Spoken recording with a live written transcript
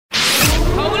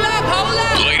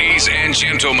and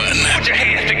gentlemen. Put your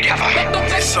hands together.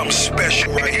 It's something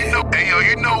special, right? You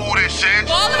know who this is.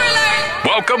 Baller Alert.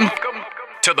 Welcome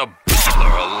to the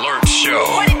Baller Alert Show.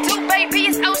 What it do, baby?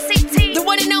 It's OCT. The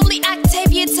one and only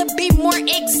Octavia, to be more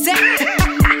exact.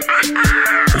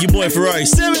 Your boy Ferrari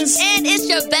Simmons. And it's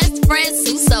your best friend,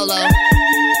 Sue Solo.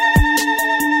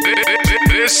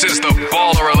 This is the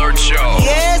Baller Alert Show.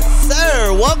 Yes,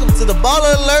 sir. Welcome to the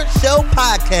Baller Alert Show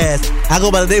podcast. I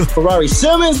go by the name of Ferrari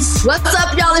Simmons. What's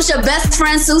up, y'all? It's your best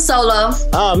friend, Sue Solo.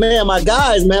 Oh man, my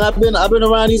guys, man. I've been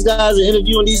around these guys and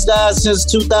interviewing these guys since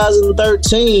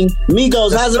 2013.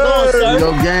 Migos, how's it going, sir?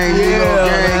 Yo, gang.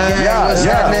 What's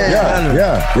happening?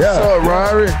 Yeah. What's up,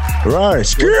 Rory?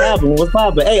 What's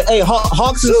poppin'? Hey,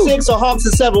 Hawks in 6 or Hawks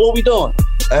in 7? What we doing?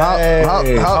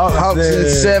 Hawks in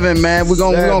 7, man. We're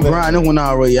gonna grind this one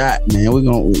already out, man.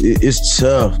 It's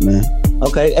tough, man.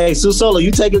 Okay, hey, Sue Solo,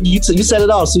 you set it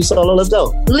off. Sue Solo, let's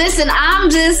go. Listen, I'm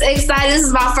just excited. This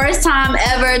is my first time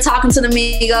ever talking to the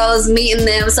Migos, meeting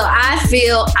them. So I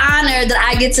feel honored that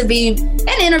I get to be an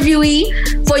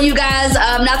interviewee for you guys.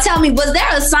 Now tell me, was there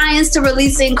a science to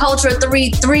releasing Culture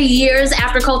 3 years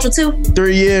after Culture 2?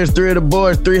 3 years, 3 of the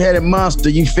boys, 3-headed monster.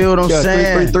 You feel what I'm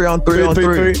saying? 3 on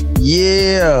 3.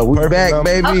 Yeah, we Perfect, back, bro.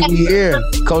 baby. Okay. We here.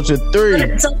 Culture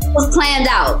 3. So it was planned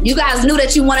out. You guys knew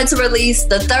that you wanted to release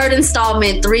the third installment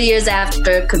 3 years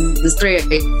after, because it's 3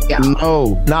 of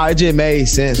y'all. No, it just made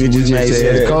sense. It just made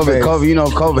sense. COVID, you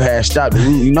COVID had stopped.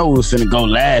 We was finna go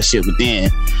last year, but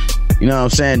then, you know what I'm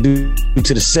saying, due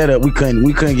to the setup, we couldn't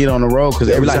get on the road because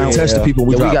every time we test the people.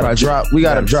 We gotta drop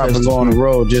and go on the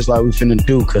road just like we finna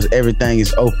do because everything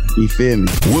is open. You feel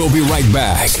me? We'll be right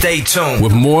back. Stay tuned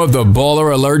with more of the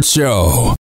Baller Alert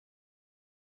Show.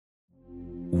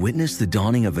 Witness the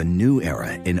dawning of a new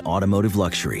era in automotive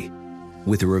luxury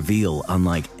with a reveal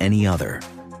unlike any other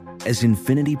as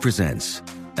Infiniti presents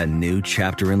a new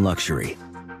chapter in luxury,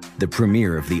 the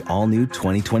premiere of the all-new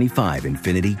 2025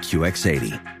 Infiniti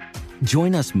QX80.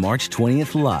 Join us March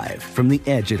 20th live from the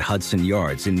Edge at Hudson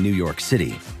Yards in New York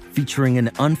City, featuring an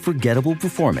unforgettable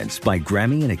performance by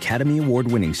Grammy and Academy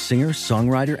Award-winning singer,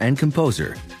 songwriter, and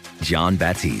composer, Jon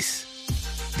Batiste.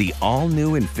 The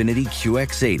all-new Infiniti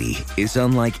QX80 is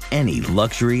unlike any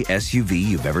luxury SUV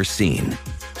you've ever seen.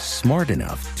 Smart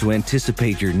enough to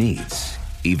anticipate your needs,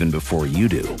 even before you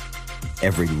do.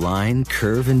 Every line,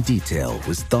 curve, and detail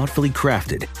was thoughtfully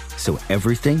crafted, so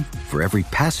everything for every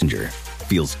passenger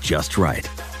feels just right.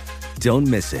 Don't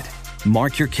miss it.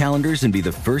 Mark your calendars and be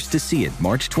the first to see it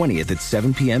March 20th at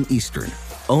 7 p.m. Eastern,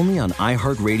 only on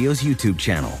iHeartRadio's YouTube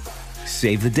channel.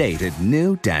 Save the date at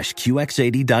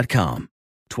new-QX80.com.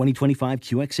 2025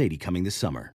 QX80 coming this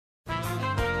summer.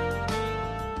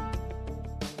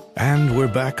 And we're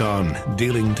back on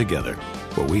Dealing Together,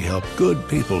 where we help good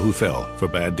people who fell for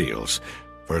bad deals.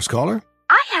 First caller?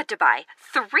 I had to buy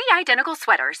 3 identical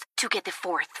sweaters to get the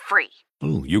 4th free.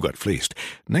 Ooh, you got fleeced.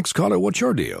 Next caller, what's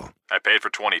your deal? I paid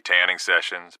for 20 tanning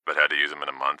sessions, but had to use them in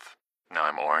a month. Now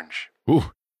I'm orange.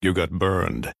 Ooh, you got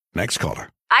burned. Next caller.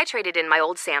 I traded in my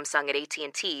old Samsung at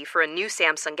AT&T for a new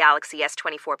Samsung Galaxy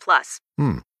S24 Plus.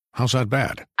 How's that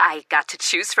bad? I got to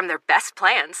choose from their best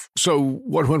plans. So,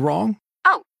 what went wrong?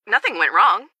 Oh, nothing went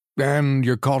wrong. And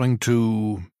you're calling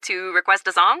to... To request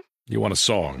a song? You want a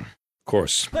song. Of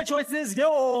course. The choice is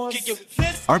yours.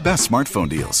 Our best smartphone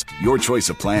deals. Your choice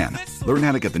of plan. Learn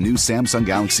how to get the new Samsung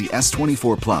Galaxy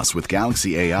S24 Plus with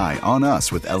Galaxy AI on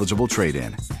us with eligible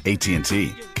trade-in.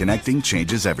 AT&T. Connecting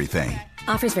changes everything.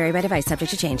 Offers vary by device,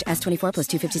 subject to change. S24 plus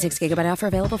 256 gigabyte offer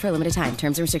available for a limited time.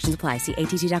 Terms and restrictions apply. See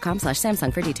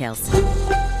att.com/Samsung for details.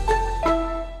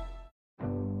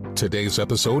 Today's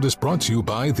episode is brought to you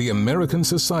by the American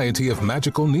Society of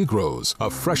Magical Negroes, a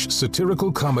fresh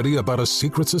satirical comedy about a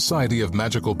secret society of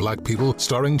magical black people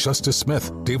starring Justice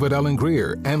Smith, David Allen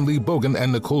Greer, Ann Lee Bogan,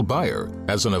 and Nicole Byer.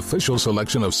 As an official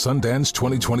selection of Sundance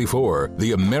 2024,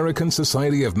 the American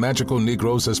Society of Magical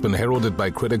Negroes has been heralded by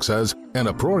critics as an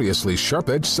uproariously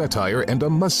sharp-edged satire and a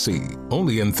must-see.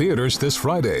 Only in theaters this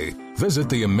Friday. Visit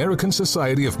the American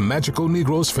Society of Magical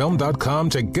Negroes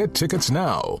Film.com to get tickets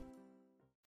now.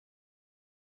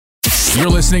 You're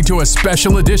listening to a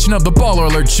special edition of the Baller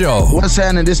Alert Show. What's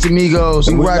happening? This the Migos.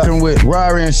 We rocking with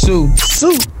Rory and Sue.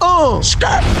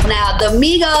 Scott. Now, the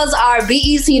Migos are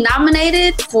BET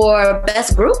nominated for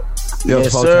Best Group.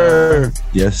 Yes, sir.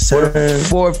 Yes, sir.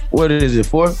 Fourth, what is it?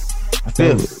 Fourth?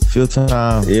 Fifth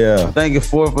time. Yeah. I think it's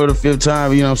 4th for the 5th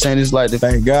time. You know what I'm saying? It's like the...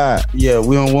 Thank God. Yeah,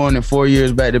 we done won in 4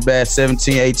 years back to back,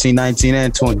 17, 18, 19,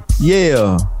 and 20.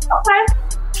 Yeah.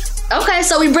 Okay,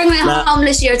 so we bringing it home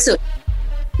this year, too.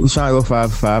 We trying to go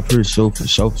 5 for sure.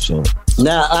 Let's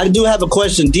Now, I do have a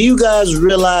question. Do you guys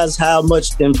realize how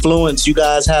much influence you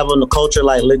guys have on the culture?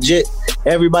 Like, legit,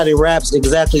 everybody raps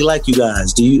exactly like you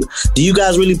guys. Do you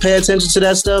guys really pay attention to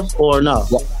that stuff or no?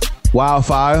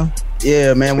 Wildfire.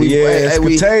 Yeah, man. It's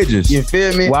contagious. You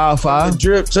feel me? Wildfire. From the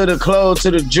drip to the clothes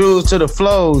to the jewels to the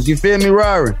flows. You feel me,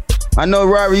 Rory? I know,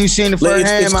 Rory, you seen the first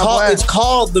hand, it's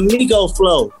called the Migo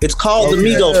flow. It's called the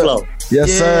Migo flow.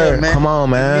 Yes, sir. Man. Come on,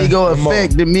 man. The Migo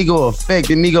effect,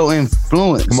 the Migo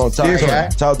influence. Come on, talk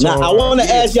to Now, him. I want to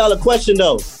ask y'all a question,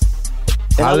 though.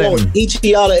 And I want each of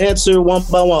y'all to answer one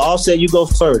by one. Offset, you go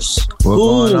first. What's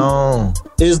going on?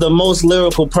 Is the most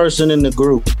lyrical person in the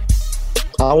group?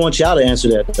 I want y'all to answer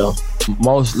that, though.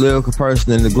 Most lyrical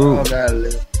person in the group.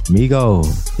 Migo,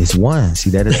 it's one. See,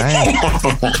 that is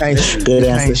thing. Good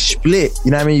answer. Can't split.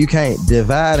 You know what I mean? You can't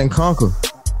divide and conquer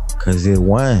because it's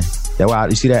one. That's why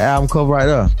you see that album cover right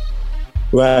there.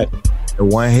 Right. The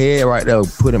one head right there,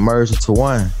 put it merged into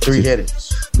one. Three headed.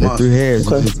 The three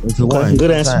heads into one.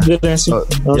 Good answer. Good answer. I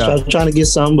was trying to get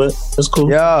some, but that's cool.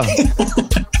 Yeah.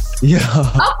 Yeah.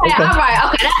 Okay, all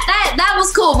right. Okay, that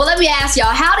was cool. But let me ask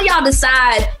y'all, how do y'all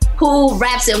decide who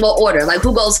raps in what order? Like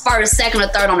who goes first, second, or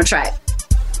third on the track?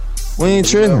 We ain't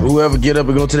tripping. Whoever get up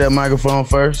and go to that microphone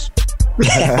first.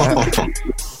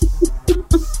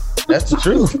 That's the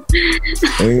truth.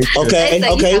 Okay.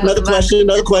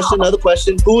 Another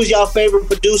question. Who is y'all favorite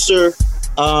producer?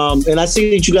 And I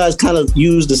see that you guys kind of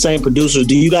use the same producers.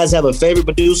 Do you guys have a favorite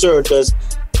producer, or does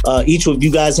each of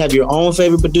you guys have your own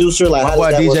favorite producer? Like my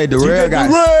boy DJ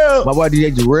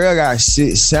Darrell got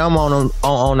Sam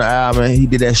on the album. He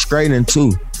did that straightening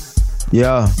too.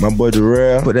 Yeah, my boy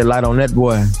Darrell. Put that light on that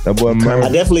boy. That boy.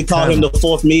 I definitely call him the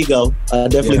fourth Migo.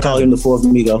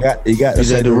 You got to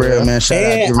say Darrell, man. Shout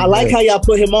out I like how y'all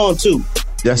put him on too.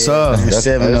 Yes, sir.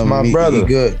 That's my brother. He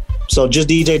good. So just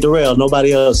DJ Darrell,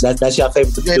 nobody else. That's your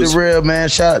favorite producer. DJ Darrell, man.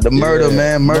 Shout out to Murder,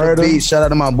 man. Murder Beats. Shout out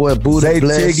to my boy Buddha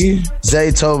Bless.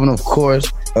 Zaytoven, of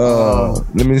course.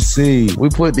 Let me see. We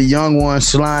put the young one,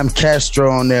 Slime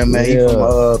Castro, on there, man.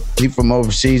 He from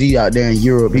overseas. He out there in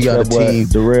Europe. He got a team.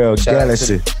 Darrell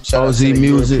Galaxy. OZ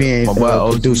Music. My boy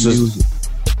OZ Music.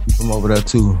 He from over there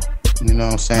too. You know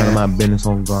what I'm saying? None of my business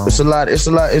on ground. It's a lot.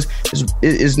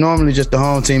 It's normally just the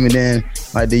home team, and then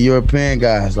like the European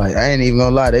guys. Like I ain't even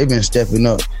gonna lie, they've been stepping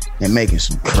up and making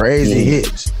some crazy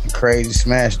hits, crazy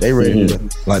smash. They ready to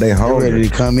they ready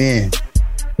to come in.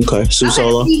 Okay,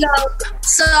 Solo.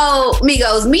 So,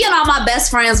 Migos, me and all my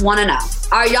best friends want to know: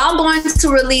 are y'all going to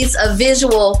release a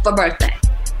visual for birthday?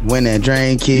 When that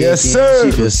drain kid, yes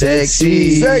sir. She feel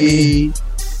sexy.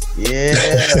 Yeah.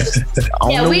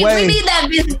 We need that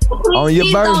video. On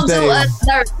your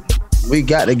birthday. We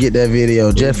got to get that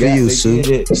video just for you,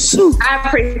 Sue. I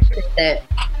appreciate that.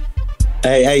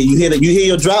 Hey, you hear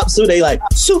your drop, Sue? They like,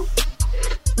 Sue.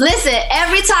 Listen,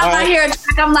 every time I hear a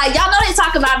track, I'm like, y'all know they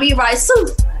talk about me, right?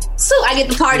 Sue, I get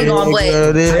the party going,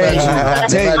 but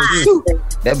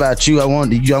that about you. I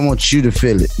want you to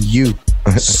feel it. You,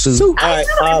 Sue. All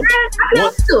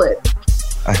right.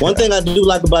 One thing I do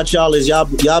like about y'all is y'all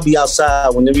be outside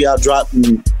whenever y'all drop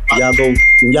and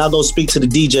y'all go speak to the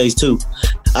DJs too.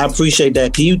 I appreciate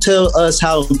that. Can you tell us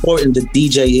how important the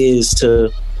DJ is to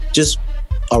just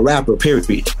a rapper,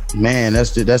 period? Man,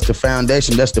 that's the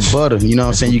foundation. That's the butter. You know what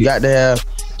I'm saying? You got to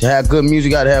have good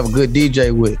music. You got to have a good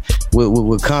DJ with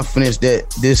confidence that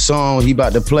this song he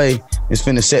about to play is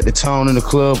finna set the tone in the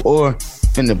club or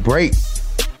finna break.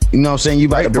 You know what I'm saying? You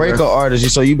about to break an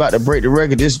artist, so you about to break the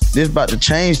record. This about to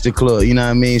change the club. You know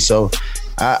what I mean? So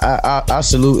I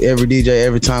salute every DJ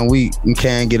every time we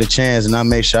can get a chance, and I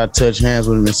make sure I touch hands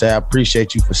with them and say I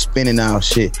appreciate you for spinning our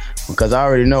shit, because I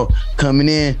already know coming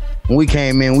in when we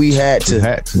came in we had to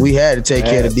take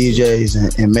care of the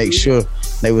DJs and make sure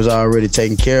they was already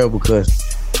taken care of, because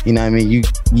you know what I mean, you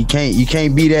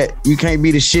can't be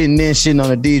the shit and then shitting on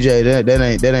the DJ.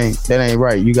 That ain't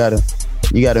right.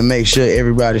 You gotta make sure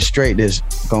everybody's straight that's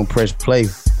gonna press play.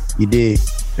 You did.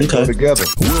 Okay. Together.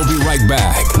 We'll be right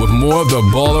back with more of the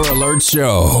Baller Alert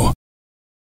Show.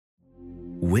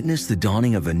 Witness the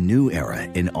dawning of a new era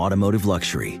in automotive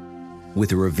luxury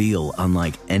with a reveal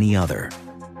unlike any other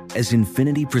as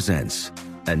Infiniti presents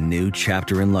a new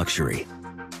chapter in luxury,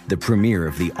 the premiere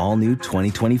of the all-new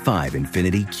 2025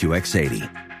 Infiniti QX80.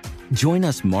 Join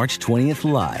us March 20th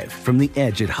live from the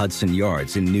Edge at Hudson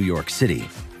Yards in New York City,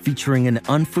 featuring an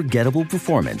unforgettable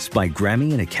performance by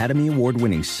Grammy and Academy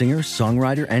Award-winning singer,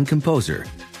 songwriter, and composer,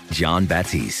 John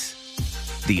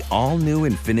Batiste. The all-new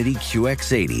Infiniti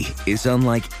QX80 is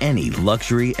unlike any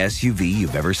luxury SUV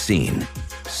you've ever seen.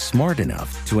 Smart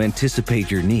enough to anticipate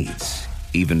your needs,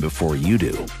 even before you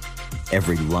do.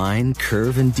 Every line,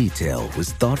 curve, and detail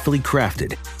was thoughtfully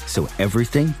crafted so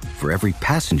everything for every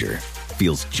passenger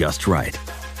feels just right.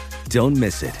 Don't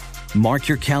miss it. Mark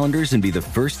your calendars and be the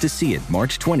first to see it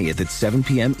March 20th at 7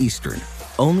 p.m. Eastern,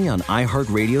 only on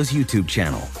iHeartRadio's YouTube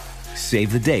channel.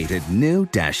 Save the date at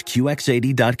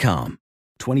new-QX80.com.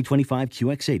 2025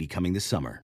 QX80 coming this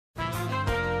summer.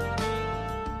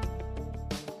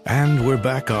 And we're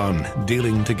back on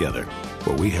Dealing Together,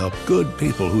 where we help good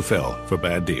people who fell for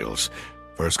bad deals.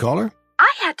 First caller?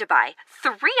 I had to buy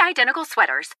 3 identical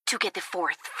sweaters to get the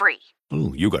 4th free.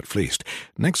 Ooh, you got fleeced.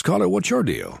 Next caller, what's your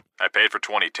deal? I paid for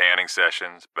 20 tanning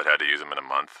sessions, but had to use them in a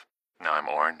month. Now I'm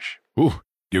orange. Ooh,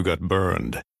 you got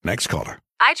burned. Next caller.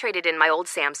 I traded in my old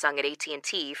Samsung at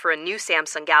AT&T for a new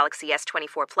Samsung Galaxy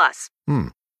S24 Plus.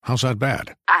 How's that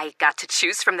bad? I got to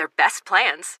choose from their best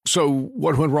plans. So,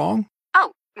 what went wrong?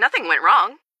 Oh, nothing went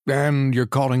wrong. And you're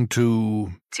calling to...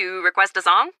 To request a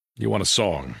song? You want a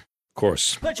song. Of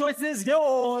course. The choice is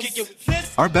yours.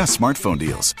 Our best smartphone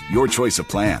deals. Your choice of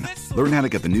plan. Learn how to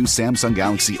get the new Samsung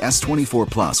Galaxy S24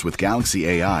 Plus with Galaxy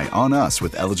AI on us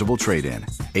with eligible trade-in.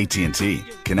 AT&T.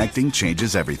 Connecting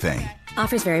changes everything.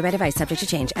 Offers vary by device, subject to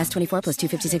change. S24 plus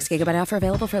 256 gigabyte offer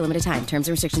available for a limited time. Terms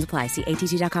and restrictions apply. See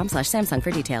att.com/Samsung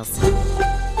for details.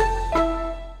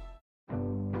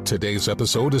 Today's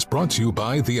episode is brought to you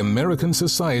by the American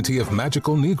Society of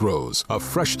Magical Negroes, a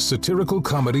fresh satirical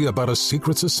comedy about a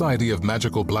secret society of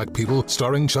magical black people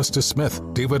starring Justice Smith,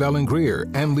 David Allen Greer,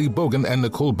 Ann Lee Bogan, and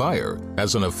Nicole Byer.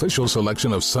 As an official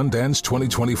selection of Sundance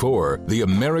 2024, the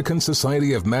American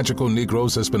Society of Magical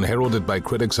Negroes has been heralded by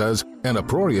critics as an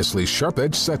uproariously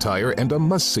sharp-edged satire and a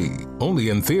must-see. Only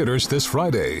in theaters this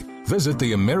Friday. Visit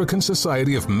the American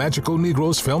Society of Magical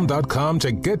Negroes Film.com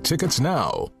to get tickets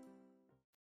now.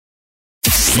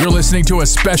 You're listening to a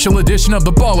special edition of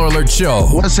the Baller Alert Show.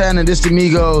 What's happening? This the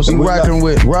Migos. We rocking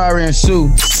with Rari and Sue.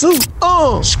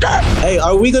 Scott. Hey,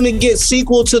 are we gonna get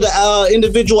sequel to the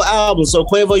individual albums? So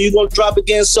Quavo, you gonna drop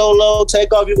again solo?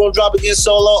 Takeoff, you gonna drop again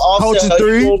solo? Offset, Culture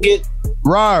 3. you gonna get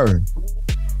Rari.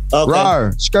 Okay.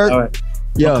 Rari. Skirt. All right.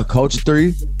 Yeah, Culture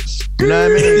 3. You know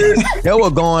what I mean? That's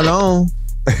what's going on.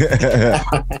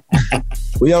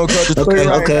 We on Culture 3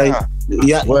 right now.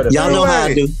 Yeah, y'all know how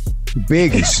I do.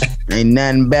 Biggest. Ain't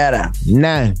nothing better.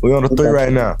 Nah. We on the 3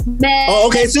 right now. Oh,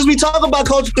 okay. Since we talk about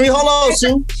Culture 3, hold on,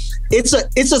 Sue.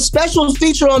 It's a special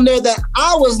feature on there that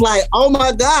I was like, oh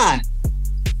my God.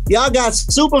 Y'all got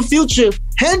Super Future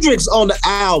Hendrix on the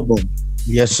album.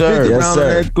 Yes, sir. Yes,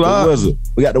 sir. The Wizard.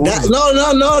 We got the Wizard.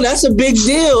 No. That's a big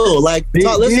deal. Like, let's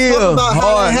talk about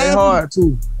how that happened. Hard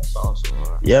too.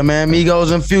 Yeah, man,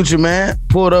 Migos and Future, man.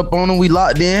 Pulled up on them, we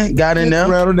locked in, got in there.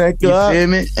 You feel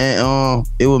me? And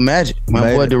it was magic.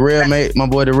 My boy Darrell made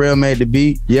the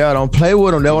beat. Yeah, don't play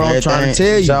with him. That's what I'm trying to tell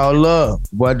you. It's all love.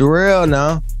 Boy Darrell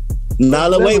now. Nah,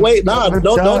 wait. Nah,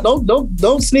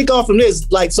 don't sneak off from this.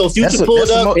 Like, so Future pulled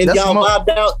up and y'all vibed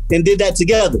out and did that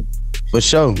together. For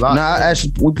sure.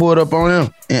 We pulled up on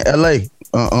him in LA.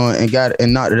 And got it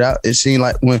and knocked it out. It seemed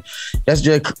like when that's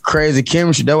just crazy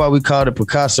chemistry. That's why we called it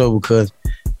Picasso, because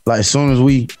like as soon as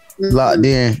we locked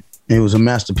in, it was a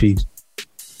masterpiece.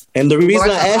 And the reason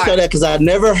I asked you that because I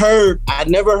never heard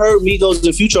Migos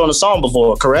and Future on a song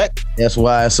before. Correct? That's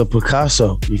why it's a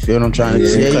Picasso. You feel what I'm trying to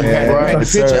say?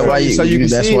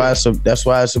 That's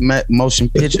why it's a motion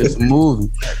picture. It's a movie.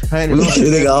 We're gonna shoot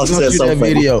that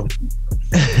video.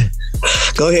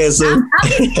 Go ahead, Sue. I'm not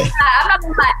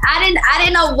gonna lie. I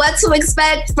didn't know what to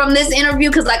expect from this interview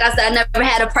because, like I said, I never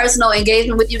had a personal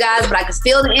engagement with you guys, but I could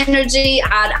feel the energy.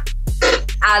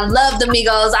 I love the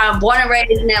Migos. I'm born and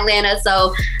raised in Atlanta,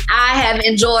 so I have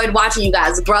enjoyed watching you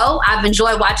guys grow. I've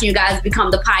enjoyed watching you guys become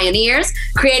the pioneers,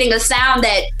 creating a sound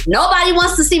that nobody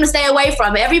wants to seem to stay away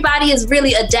from. Everybody is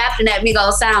really adapting that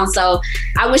Migos sound, so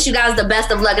I wish you guys the best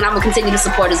of luck, and I'm going to continue to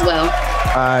support as well.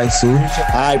 All right, Sue.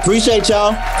 I appreciate y'all.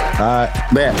 All right,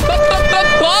 bet.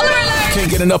 Baller Alert!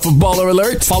 Can't get enough of Baller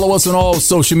Alert? Follow us on all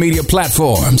social media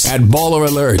platforms at Baller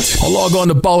Alert or log on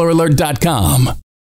to balleralert.com.